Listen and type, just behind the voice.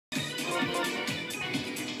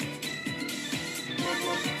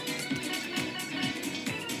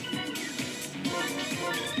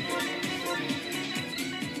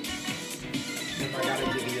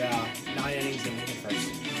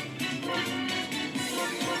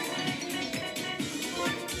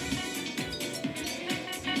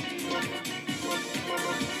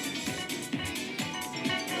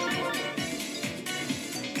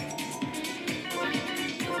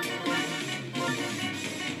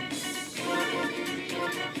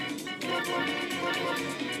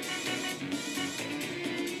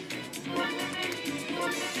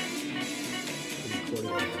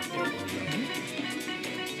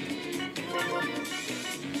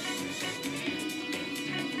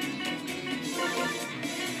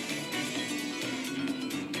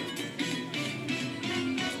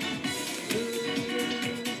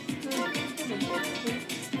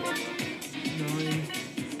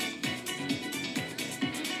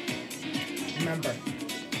remember,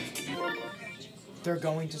 they're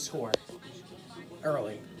going to score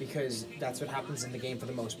early because that's what happens in the game for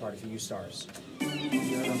the most part if you use stars.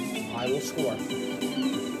 I will score. I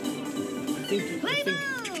think.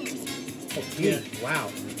 Oh, yeah. Wow.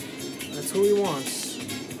 That's who he wants.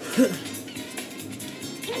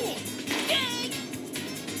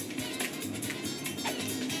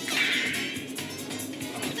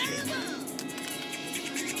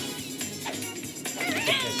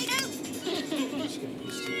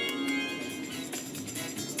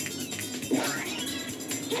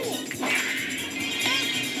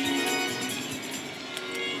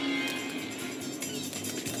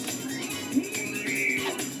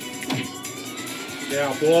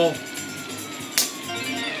 Yeah, ball.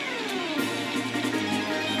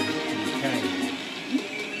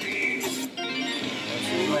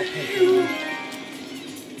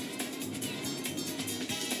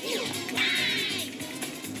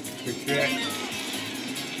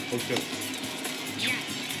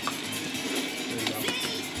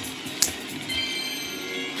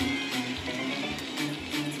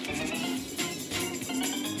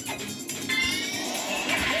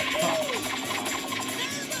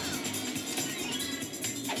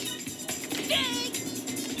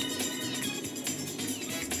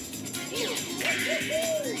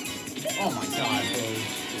 Oh my god, bro.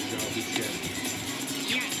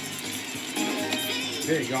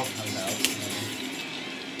 There you go.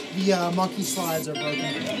 The monkey slides are broken.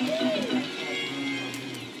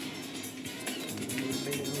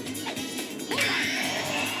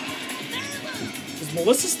 Is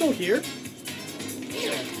Melissa still here?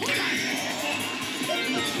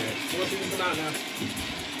 What's even out now?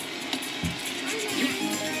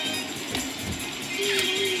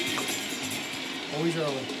 Always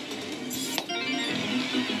early.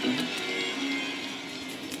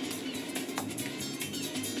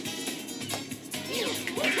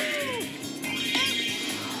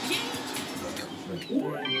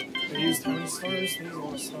 They used how many stars? They used a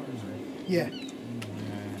lot of stars, right? Yeah.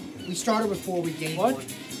 We started with 4, we gained What? 1.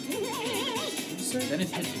 Then it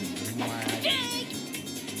hits me. Why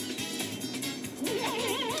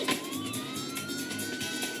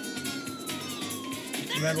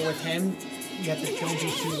Remember with him, you have to don't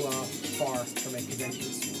be too far from it because then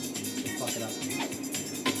you'll fuck it up.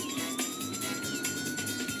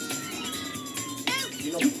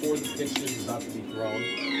 You know, before the pitch is about to be thrown,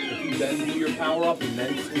 if you then do your power up and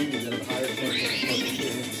then swing, you're going to have a higher chance of the first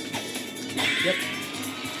pitch. Yep.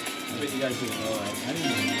 I bet you guys didn't know that. I didn't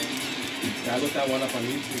know. I looked that one up on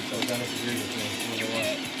YouTube, so Dennis agreed with me.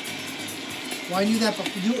 Well, I knew that, but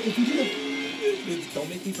if you do the... Don't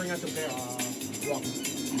make me bring out the bear. Walking.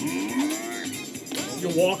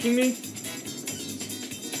 You're walking me?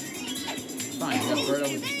 Fine, you got Birdo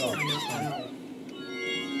with the star. I know.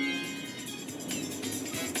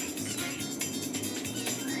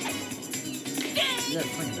 You gotta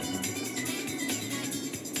swing that one.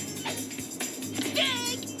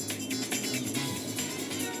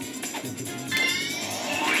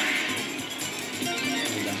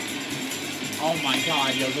 Oh my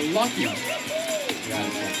god, yo, the lucky. You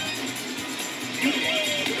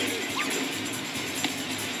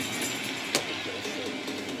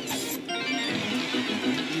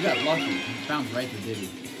got lucky. You bounced right to Diddy.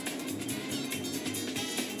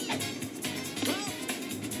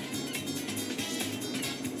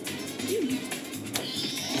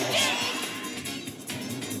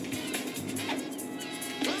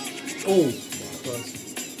 Oh, Close.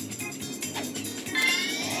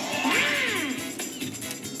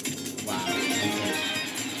 Wow.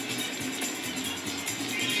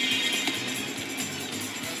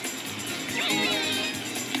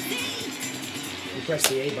 You press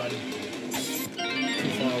the A button. Too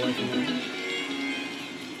far away from it.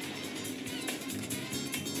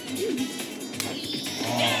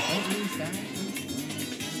 Don't lose that.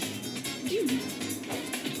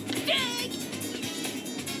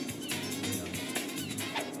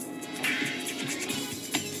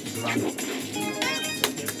 Run.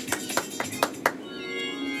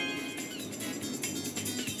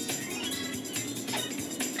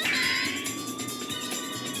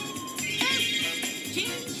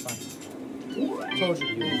 Told you.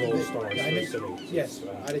 he was all stars. I made, so yes,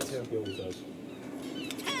 I did too. He always does.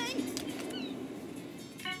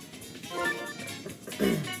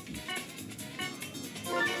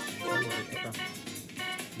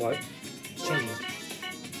 What? Change it.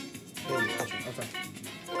 Okay.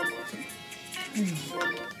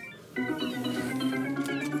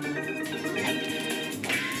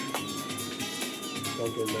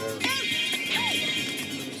 Don't get there.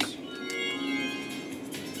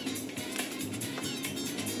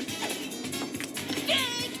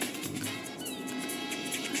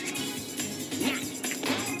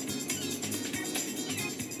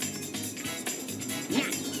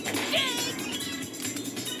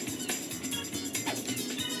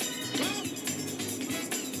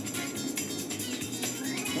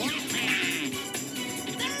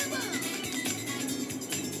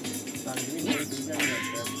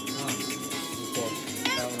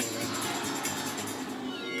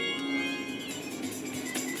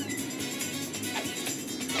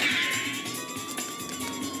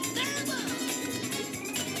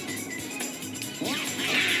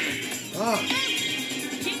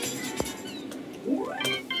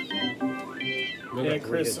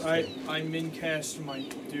 Yes, I min-cast my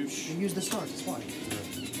douche. You use the stars, it's fine.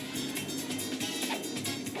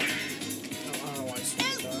 I don't know why I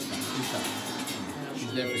switched that.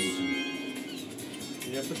 She's there for you.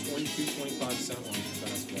 You have the 22-25 one for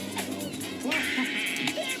basketball.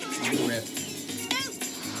 Good rip.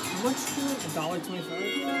 How much for it? $1.25?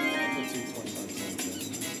 I put 2.25 cents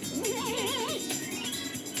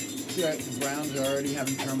Yeah, the Browns are already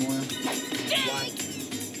having turmoil. Why?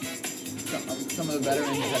 Some of the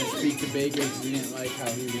veterans had to speak to Baker because we didn't like how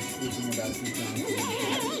he was speaking about some Johnson.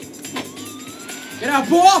 Get out,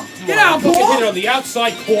 ball! Get out, Fucking hit it ball! on the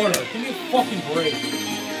outside corner. Give me a fucking break.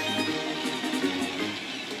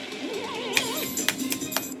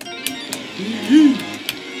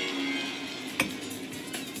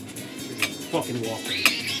 Fucking walking.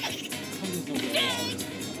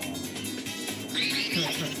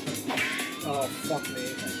 Oh, fuck me. I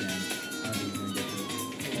don't think he's gonna get to it.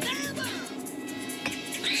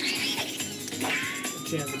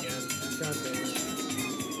 Jammed again. God damn it.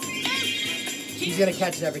 He's gonna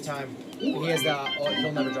catch it every time. He has the. Oh,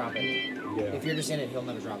 he'll never drop it. Yeah. If you're just in it, he'll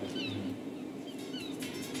never drop it.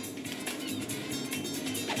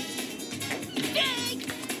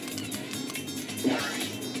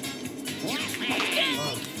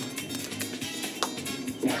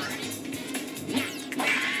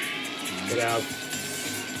 Get out.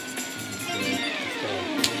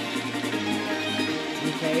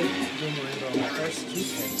 DK, Boomerang on the first 2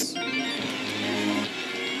 picks.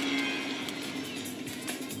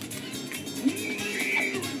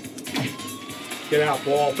 Get out,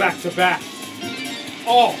 ball. Back to back.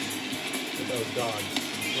 Oh! That was gone.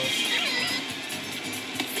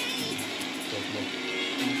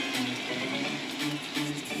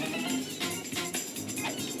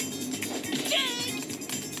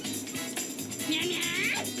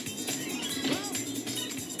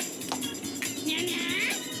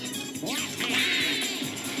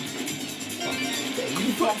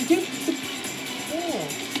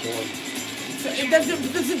 That's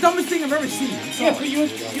the dumbest thing I've ever seen. Yeah, but you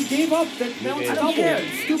gave up that You now did. it's I don't double. care.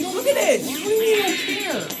 Stupid. Look at this. What do you mean you don't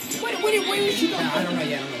care? What did she go? Yeah, I don't know.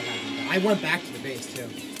 Yeah, I don't know what happened. I went back to the base too.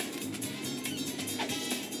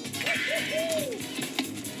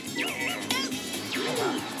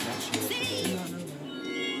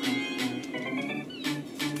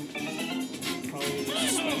 Probably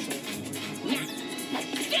special.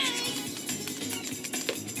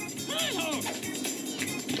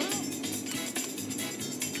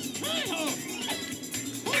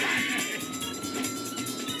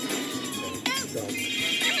 Go.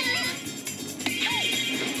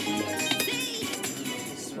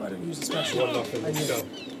 I didn't use the special. 1-0. Let's go.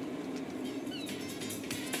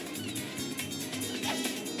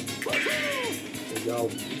 There you go.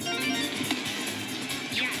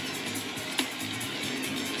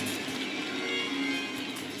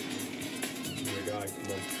 Your guy,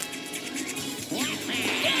 come on.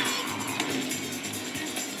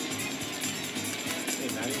 Hey,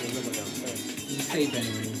 Matty, remember downstairs. He's safe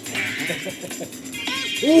anyway.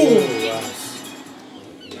 Ooh, Russ.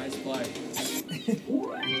 Nice play.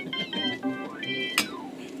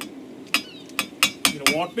 You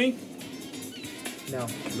gonna walk me? No.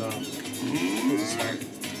 No. Here's a start.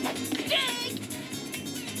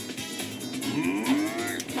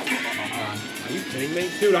 Are you kidding me?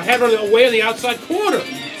 Dude, I had it away on the outside corner.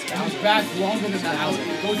 Bounce back longer than that.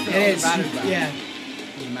 It goes to the It other is. batter's back. Yeah.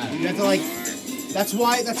 Doesn't matter. You have to like. That's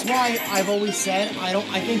why I've always said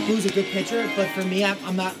I think Boo's a good pitcher, but for me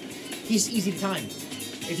I'm not. He's easy to time.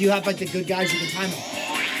 If you have like the good guys, you can time him.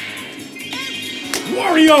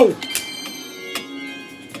 Wario!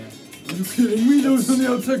 Are you kidding me? That was on the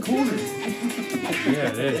outside corner.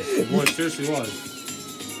 Yeah, it is. Boy, it seriously was.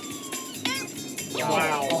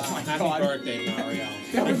 Wow. Oh my Happy god. birthday, Mario.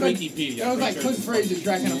 That was like, Wikipedia. that was like Clint Fraser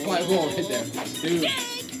tracking a fly ball right there. Dude,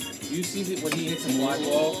 you see that when he hits a fly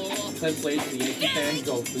ball, Clint Fraser, the Yankee fans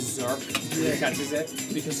go berserk when he catches it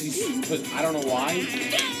because I don't know why.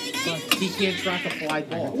 He can't track a fly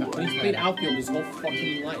ball. He's played outfield his whole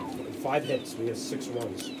fucking life. 5 hits, we have 6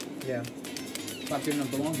 runs. Yeah. Stop giving up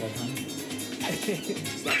the long ball, Tommy.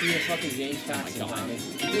 Stop being a fucking James Paxton, Tommy.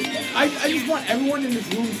 I just want everyone in this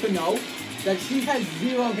room to know that she has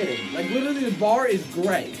 0 hitting. Like literally, the bar is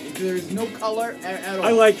gray. There's no color at all.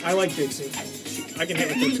 I like Dixie. I can hit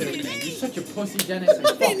with her too. You're such a pussy, Dennis. I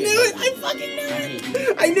fucking knew it! I fucking knew I it! hate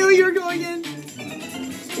you. I knew you were going in.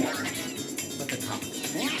 Such a cock.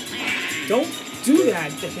 Don't do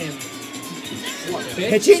that to him. What, bitch?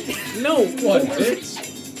 Pitch it. No. What, bitch?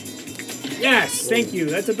 Yes, thank you.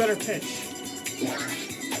 That's a better pitch.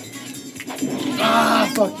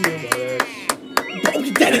 Ah, fuck you.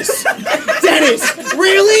 Dennis! Dennis!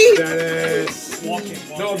 Really? Dennis. Walk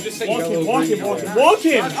him. No, I'm just saying. Walk him, yellow, walk green, him, walk him. yellow. Walk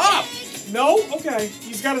him! Shut up! No? Okay.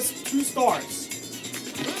 He's got 2 stars.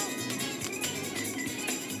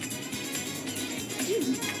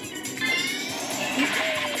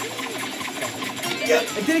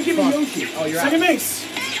 It didn't give me Yoshi. Oh, you're Second out. base.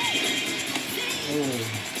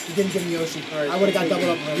 You didn't give me Yoshi. I would have got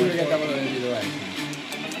doubled up. You would have got doubled up either way.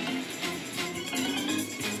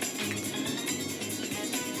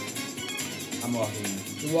 I'm walking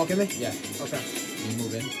in. You walking me? Yeah. Okay. You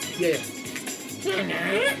move in. Yeah.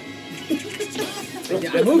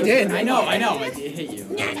 Yeah, I moved in. I know. It hit you.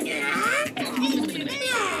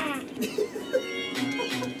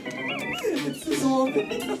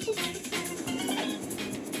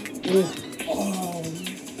 Oh.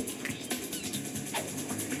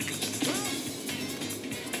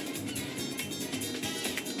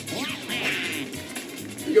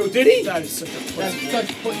 Yo, did he? That is such a That's pussy. such.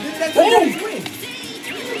 That's Oh! how you win.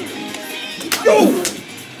 Yo!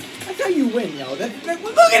 That's how you win, yo. Look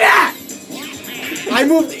at that! I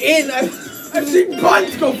moved in. I've seen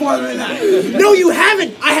bunts go farther than that. No, you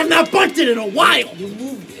haven't. I have not bunted in a while. You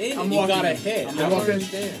moved in I'm and you walking got a in. hit. I'm I don't walking in.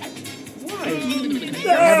 understand. Why?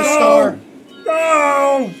 I have a star.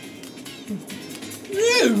 No!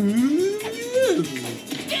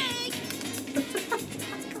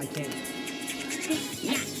 I can't.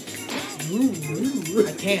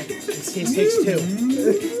 I can't. His takes 2.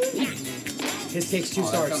 His takes 2 Oh,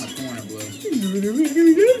 stars. that's on the corner, Blue.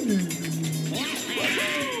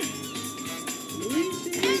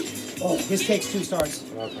 Oh, his takes 2 stars.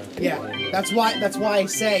 Okay. Yeah, that's why I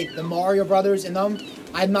say the Mario Brothers and them.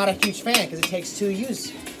 I'm not a huge fan because it takes 2 to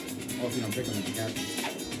use. Oh, if you don't pick them as a character.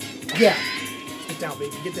 Yeah. Get down,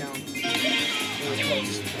 baby. Get down.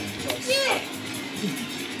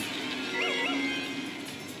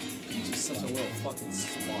 He's just such a little fucking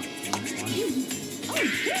smart.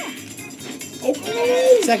 Oh!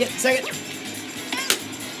 Second.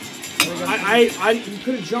 You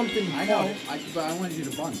could have jumped in. I know. But I wanted you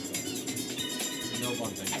to bunt. No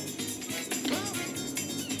bunting.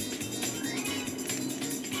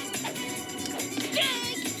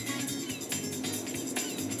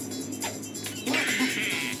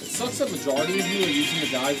 It sucks that majority of you are using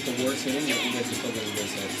the guys with the worst hitting, and you guys are still getting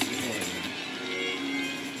base hits. Just whatever.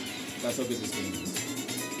 That's how good this game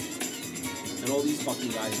is. And all these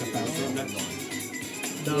fucking guys are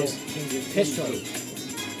No. Pitch to him.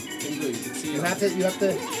 You can see You have to. I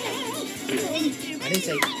didn't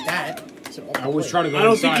say that. I said I was trying to go I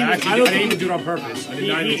don't think inside. he was- I I don't didn't think even do it on purpose. I did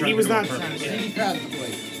not even try he to was do it on not trying purpose. to get He crowds the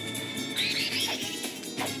plate.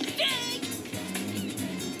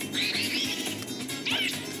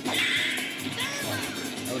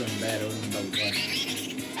 That would have been bad. It would have been double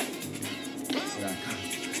play.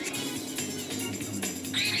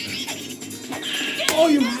 Oh,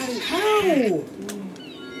 you had it.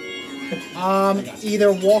 How?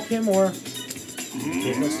 Either walk him or. He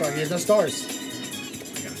has no star. He has no stars.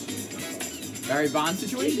 Barry Bonds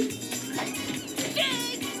situation?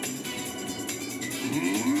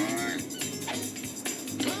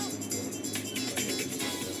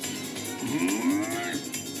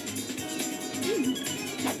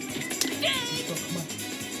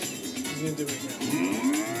 He's gonna do it now.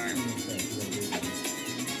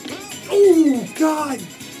 Oh God!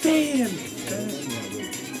 Damn!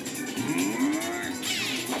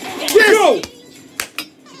 Go!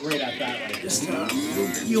 Great at that right Just,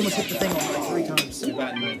 you almost hit the thing off like 3 times. there. You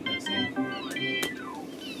bat ninth next game.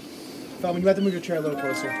 Feltman, you have to move your chair a little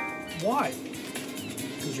closer Why?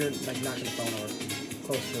 because you're like knocking the phone over.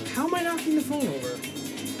 Closer. How am I knocking the phone over?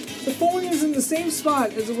 The phone is in the same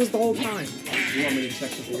spot as it was the whole time. You want me to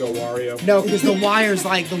check the You go Wario. No, because the wire's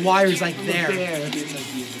like there.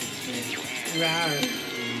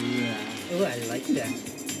 Oh, I like that.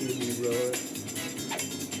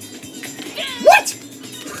 What?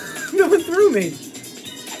 No one threw me.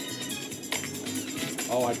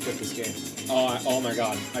 Oh, I quit this game. Oh my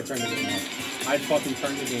god. I turned the game off. I fucking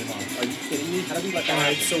turned the game off. Are you kidding me? How did we let that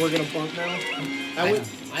Alright, happen? so we're gonna bump now?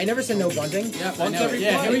 I never said no bunting. Yeah, I Once know. every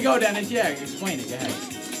Yeah, play. here we go, Dennis. Yeah, explain it. Go ahead.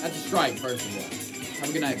 That's a strike, first of all. Have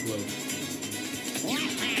a good night, Blue.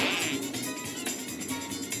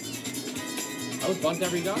 I would bunt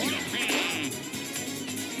every guy.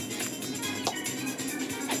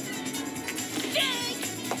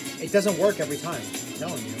 It doesn't work every time. I'm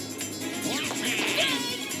telling you.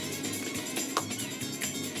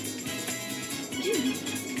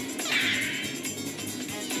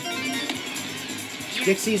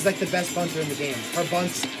 Dixie's like the best bunter in the game. Her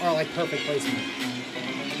bunts are like perfect placement.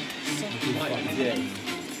 My dick.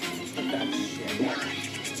 Fuck that shit.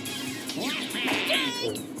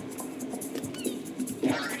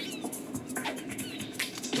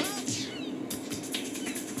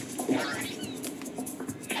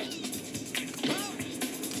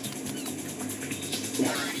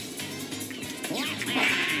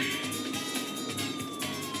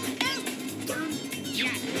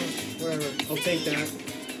 Whatever. I'll take that.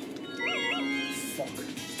 Fuck.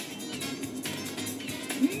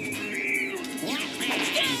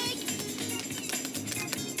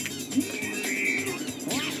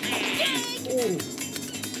 Oh.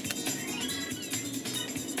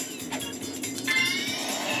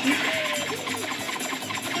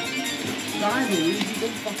 Die, Luigi.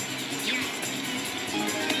 Don't fuck.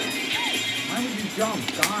 Why would you jump?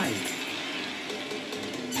 Die.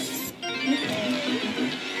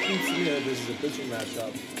 Yeah, this is a pitching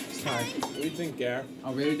matchup. Hi. What do you think, Gare?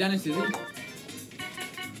 Oh, really, Dennis? Is he?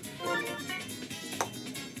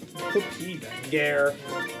 Cookie, Gare.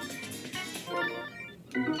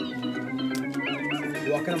 You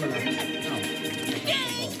walking him or not? No.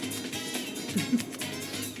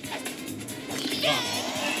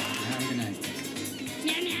 Have a good night.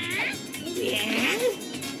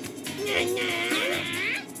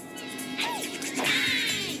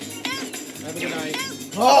 Have a good night.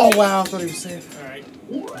 Oh wow! I thought he was safe. All right.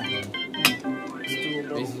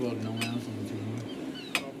 Bases loaded. No one else on the team.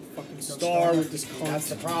 Fucking Star with this card. That's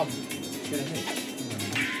the problem. Get a hit.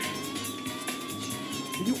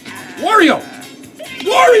 Wario!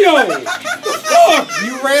 Wario! Fuck!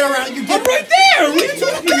 You ran around. You I'm did. right there! What are you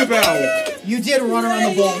talking about? You did run around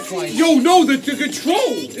the ball twice. Yo, no, the control!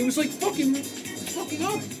 It was like fucking up.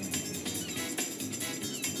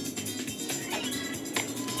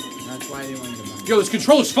 That's why they wanted to buy. Yo, this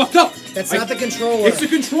controller's fucked up! That's not the controller. It's the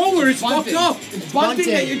controller, it's fucked up! It's bunting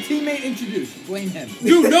bunting. that your teammate introduced. Blame him.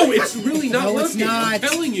 Dude, no, it's really not No, working. it's not. I'm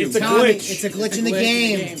telling you. It's a glitch. It's a glitch in the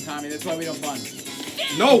game. Tommy. That's why we don't bunt.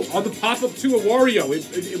 No, on the pop-up to a Wario,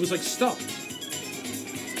 it was like stuck.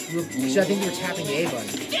 Because I think you were tapping the A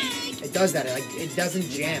button. It does that. It doesn't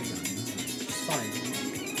jam. It's fine.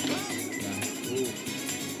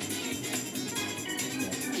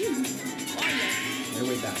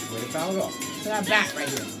 Way back. Way to foul it off. Look at that bat right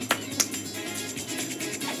here.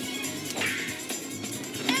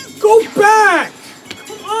 Go back!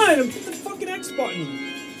 Come on, hit the fucking X button.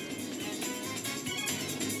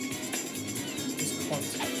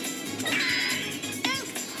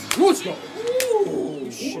 Let's go. Oh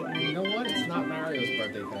shit! You know what? It's not Mario's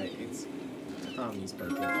birthday today. It's Tommy's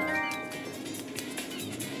birthday today.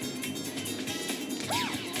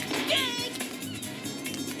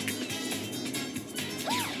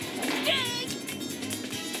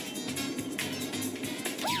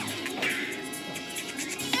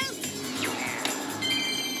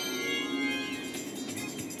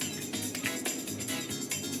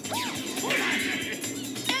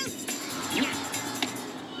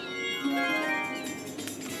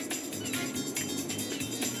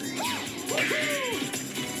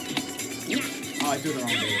 Oh, I threw the wrong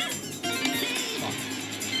way. Fuck.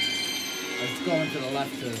 I was going to the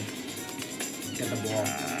left to get the ball.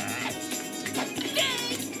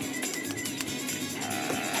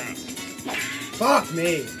 Fuck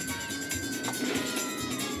me!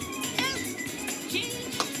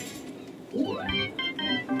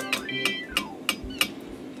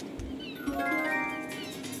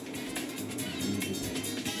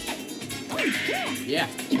 Yeah.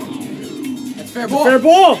 That's fair ball. Fair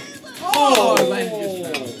ball! Oh, it landed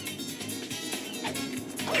just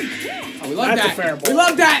fell. Oh, we love That's a that. fair ball. We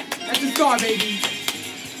love that. That's a star, baby.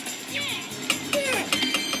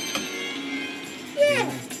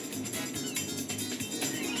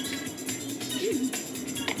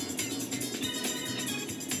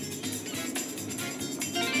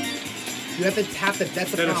 You have to tap it.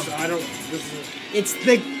 That's the Dennis, problem. I don't. This is, It's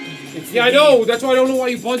the. yeah, I know. That's why I don't know why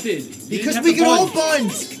you bunted. You Because didn't we have can to all bunt.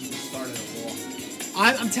 bunt. Started a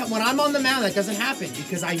ball. When I'm on the mound, that doesn't happen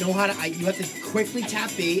because I know how to. You have to quickly tap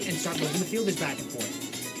B and start moving the fielders back and forth.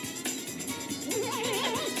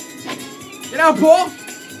 Get out, Paul. Man.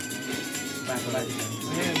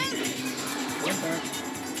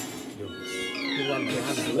 You run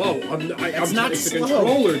behind the Whoa, That's not it's the slow.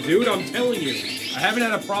 controller, dude. I'm telling you. I haven't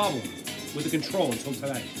had a problem with the control until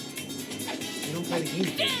today. You don't play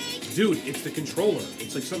the game. Dude, it's the controller.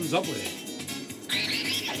 It's like something's up with it.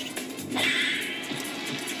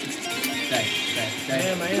 Stay.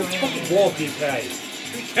 Fucking ball, DK.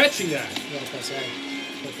 You're catching that. You gotta press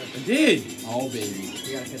A. I did. Oh, baby.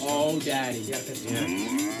 You gotta pitch. Oh, daddy. You gotta pitch.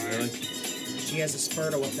 Yeah. Really? She has a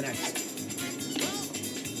spurt. Or what's the next?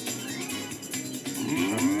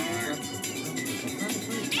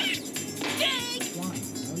 Why?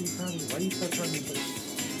 Why are you trying to?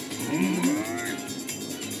 Oh!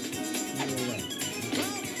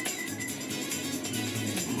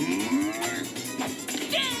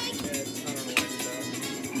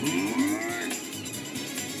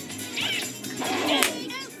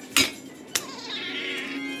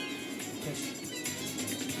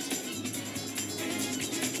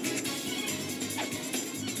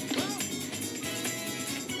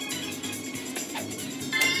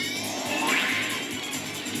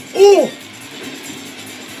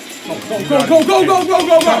 Go!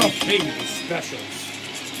 Hey, the specials.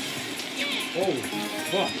 Oh,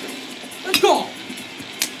 fuck. Let's go!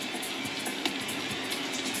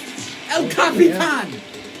 El Capitan!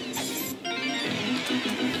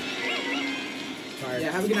 Tired.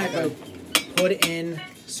 Yeah, have a good night, bro. Put in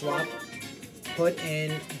swap. Put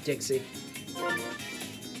in Dixie.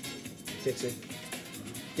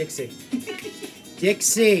 Dixie.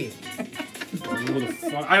 Who the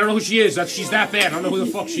fuck? I don't know who she is. She's that bad. I don't know who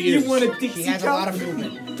the fuck she is. You want a Dixie She has a cup? lot of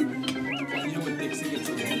movement. You know what Dixie gets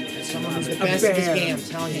along? As someone who's the best at this bear. game, I'm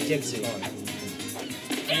telling you, Dixie. I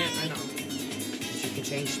know. She can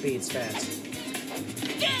change speeds fast.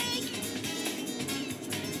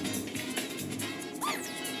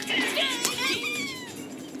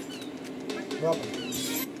 Welcome.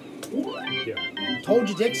 Yeah. Told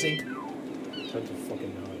you, Dixie. 10 to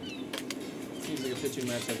fucking 9. Seems like a pitching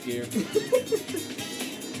matchup here.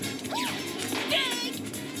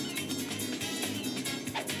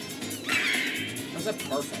 How's that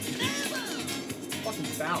perfect? Fucking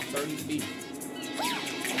foul, 30 feet.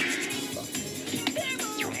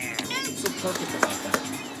 What's so perfect about that?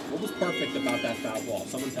 What was perfect about that foul ball?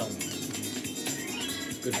 Someone tell me.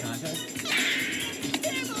 Good contact?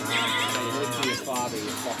 You hit it to your father,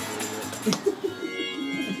 you fucking idiot.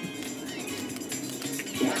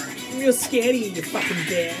 Real scary, you fucking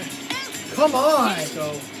bear. Come on!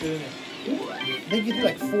 So, doing it. I think you threw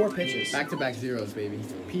like 4 pitches. Back-to-back zeros, baby.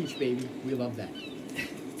 Peach, baby. We love that.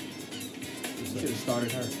 Should have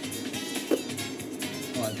started her.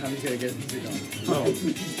 Come on, Tommy's gonna get these going. Oh.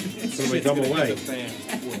 Somebody double away.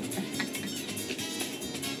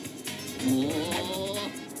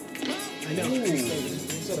 I know.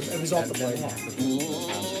 It was off the plate.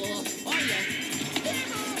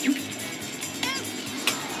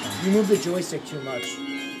 You moved the joystick too much.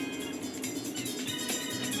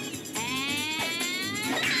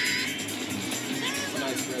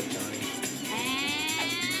 Nice rip, Johnny.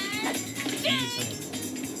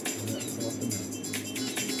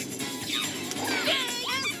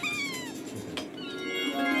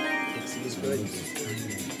 Dixie's good.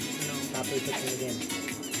 Top 3 pitcher in the game.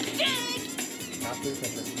 Top 3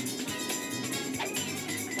 pitcher.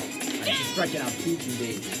 Alright, she's striking out Peach and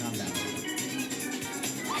Dave. Calm down.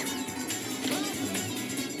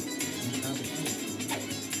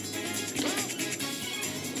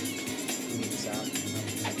 We need this out.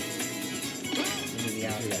 We need the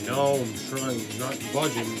out. No, I'm trying. He's not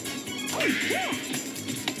budging.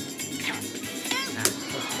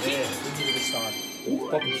 Yeah, we needed a star.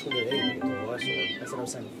 Fucking still at 8. That's That's what I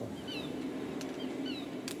was saying before.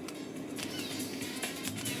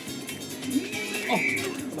 Oh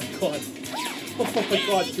my god. Oh my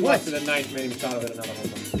god. 2 What? after the 9th made him shot of it another home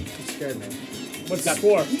run. I'm scared, man. What's that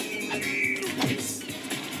for? I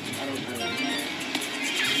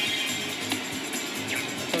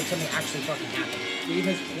thought something actually fucking happened. Dave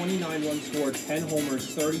has 29 runs scored, 10 homers,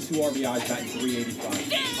 32 RBIs, batting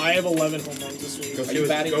 385. I have 11 home runs this week. Go I'm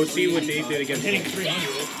see what Dave did against hitting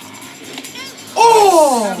 300.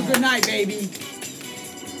 Oh! Have a good night, baby.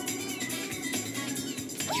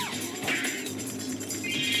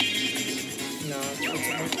 No.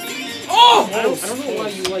 Oh! I don't know why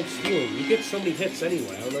you like stealing. You get so many hits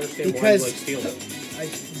anyway. I don't understand Because- why you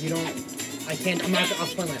like stealing. I can't, I'm not, I'll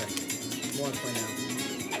explain later. We'll explain now.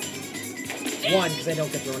 1, because I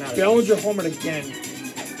don't get thrown out. Bellinger homered again.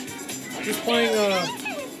 Just playing,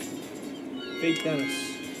 fake Dennis.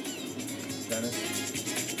 Dennis?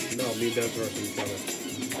 No, me and Dennis versus each other.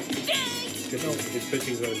 His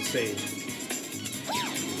pitchings are insane.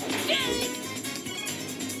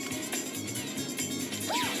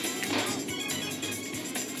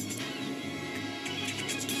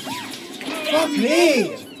 Fuck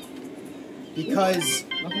me! Because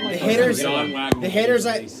the hitters,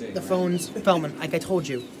 the phones, Feltman, like I told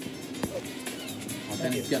you. Oh,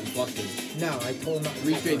 Dennis getting flustered. No, I told him not.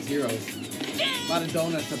 3 straight zeros. A lot of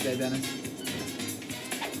donuts up there, Dennis.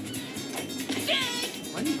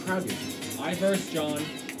 Why do you crowd yourself? I versus John.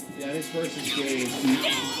 Dennis versus Dave.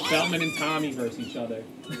 Feltman and Tommy versus each other.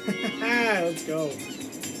 Let's go.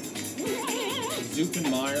 Zoop and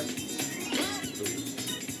Meyer.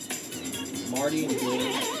 Marty and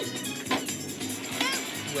George.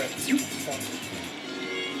 Ripped. Fuck.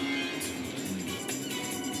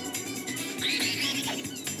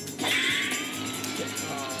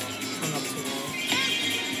 Hung up too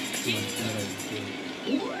long.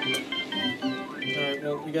 Alright,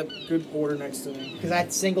 well, we got good order next to him. Because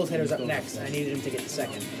that singles hitter's up next, and I needed him to get the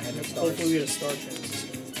second. And I had no stars. Hopefully we get a star chance.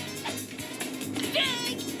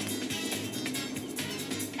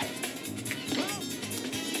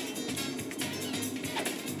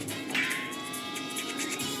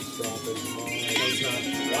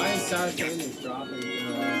 Why is Sarah Sanders dropping?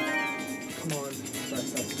 Come on.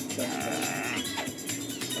 That's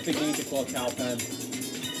I think we need to call Cal Penn.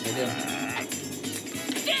 They do.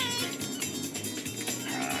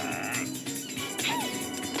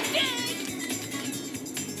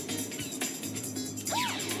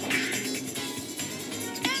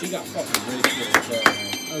 She got fucking really good at that,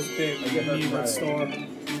 man. That was big. I give her Need that credit. star.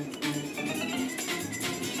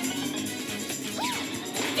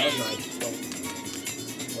 That was nice.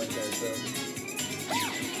 Right there, too.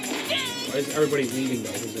 Why is everybody leaving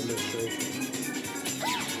though? His administration.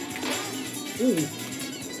 Ooh.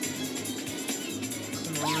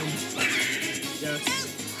 Come on. Yes.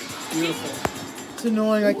 Beautiful. It's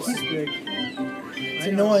annoying. I It's keep. big. It's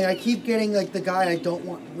annoying. I keep getting like the guy I don't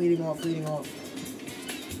want leading off. Kelly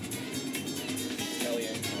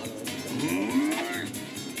and Conway.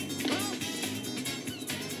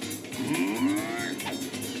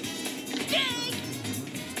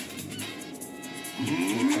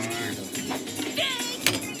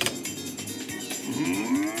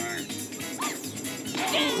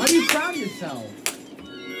 How do you crowd yourself?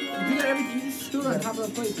 You did everything. You just stood on top of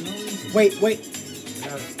the plate for no reason. Wait.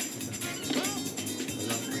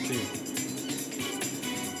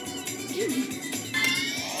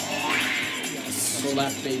 Go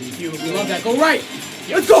left, baby. You love that. Go right.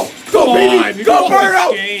 Let's go! Go, Come baby! on, you Go, got this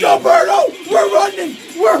Birdo! game. Go, Birdo! We're running!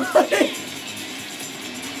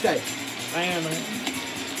 Okay. I am.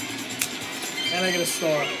 And I get a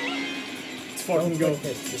star. Let's fucking go.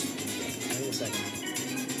 Hit. Just give me a second.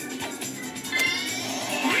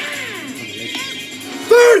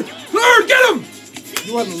 Third, get him!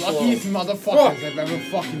 You are the luckiest motherfuckers I've ever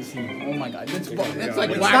fucking seen. Oh my god. That's like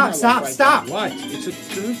Wait, Wagner stop. What? It's a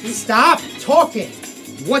truth. Stop talking.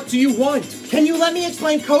 What do you want? Can you let me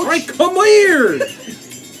explain, Coach? All right, come here.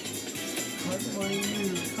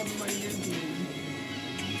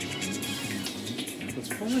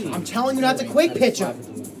 That's fine. I'm telling you not to quick pitch him.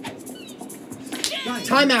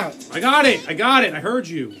 Timeout. I got it. I heard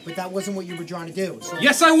you. But that wasn't what you were trying to do. So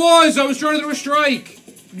Yes, I was. I was trying to do a strike.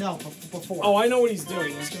 No, before. Oh, I know what he's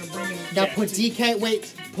doing. He's gonna bring in. Now yeah, put DK.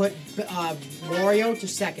 Wait. Put Mario to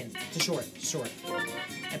second. To short.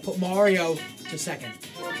 And put Mario to second.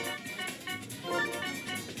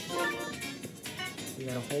 You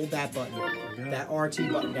gotta hold that button, that RT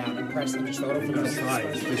button down, and press and just throw it over the It's not.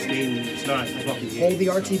 This game. It's not. It's fucking game. Hold the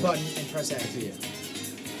RT button and press X.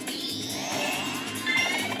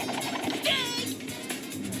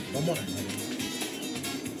 One more.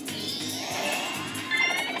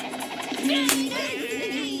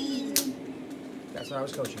 That's what I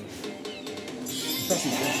was coaching.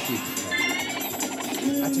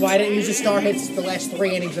 That's why I didn't use the star hits the last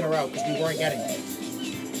 3 innings in a row, because we weren't getting it.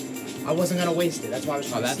 I wasn't going to waste it. That's why I was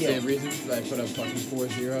trying to steal. reason that I put up fucking 4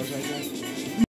 zeros right there.